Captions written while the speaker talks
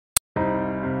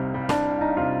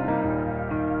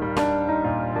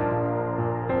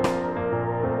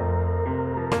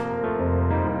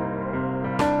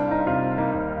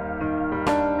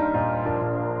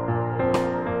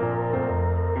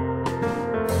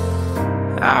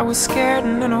I was scared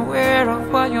and unaware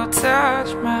of what your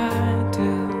touch might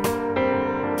do.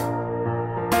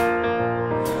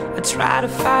 I tried to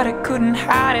fight it, couldn't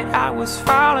hide it, I was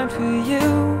falling for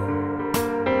you.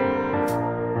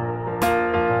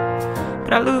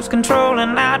 But I lose control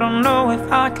and I don't know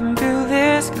if I can do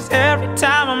this, 'cause every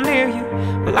time I'm near you,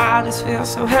 well, I just feel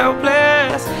so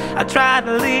helpless. I try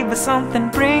to leave but something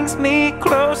brings me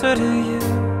closer to you.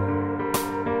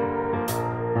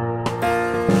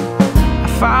 I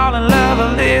fall in love a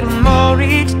little more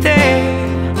each day,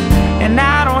 and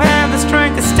I don't have the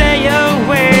strength to stay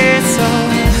away. So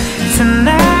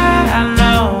tonight I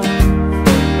know,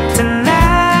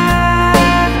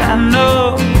 tonight I know,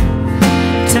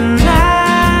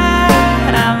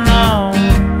 tonight I know,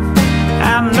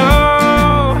 I know,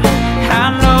 I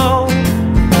know,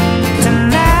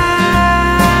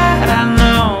 tonight I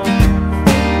know.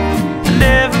 I've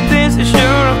never been so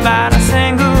sure about a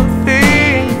single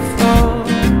thing before.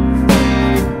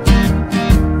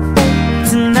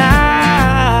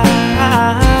 Tonight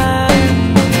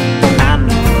I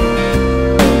know.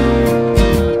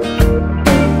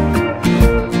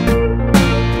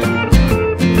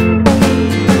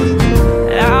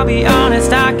 I'll be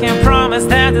honest, I can't promise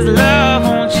that this love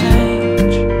won't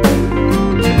change,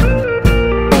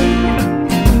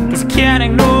 'cause I can't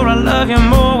ignore I love you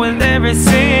more with every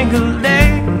single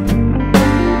day.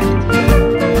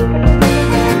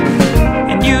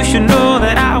 And you should know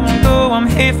that I won't go, I'm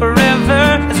here forever.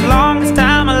 As long as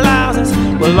time allows us,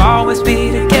 we'll always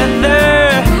be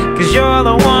together, 'cause you're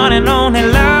the one and only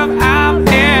love I've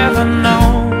ever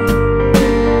known.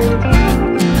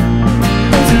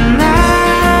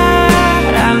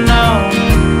 Tonight I know,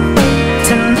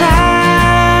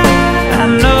 tonight I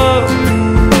know,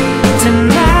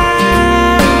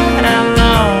 tonight I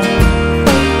know,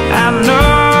 I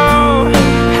know,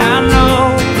 I know,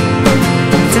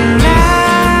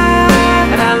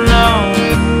 tonight I know.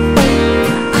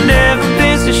 I've never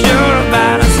been so sure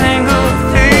about a single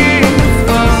thing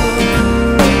before.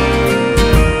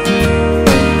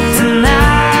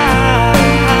 Tonight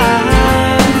I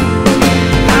know.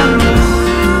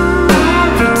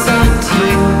 Protect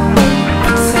you,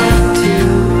 protect you,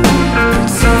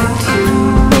 protect you,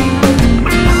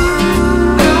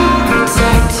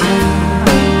 protect you,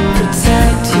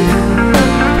 protect you,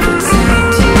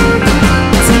 protect you.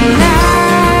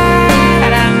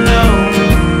 Tonight I know,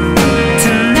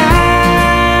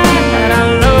 tonight I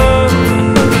know,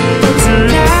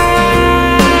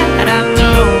 tonight I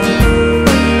know,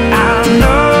 I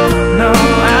know, no,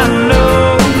 I know.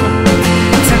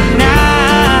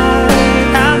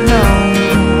 Tonight I know.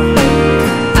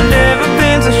 I've never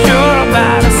been so sure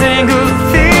about a single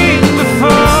thing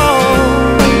before.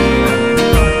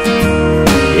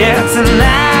 Yeah,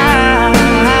 tonight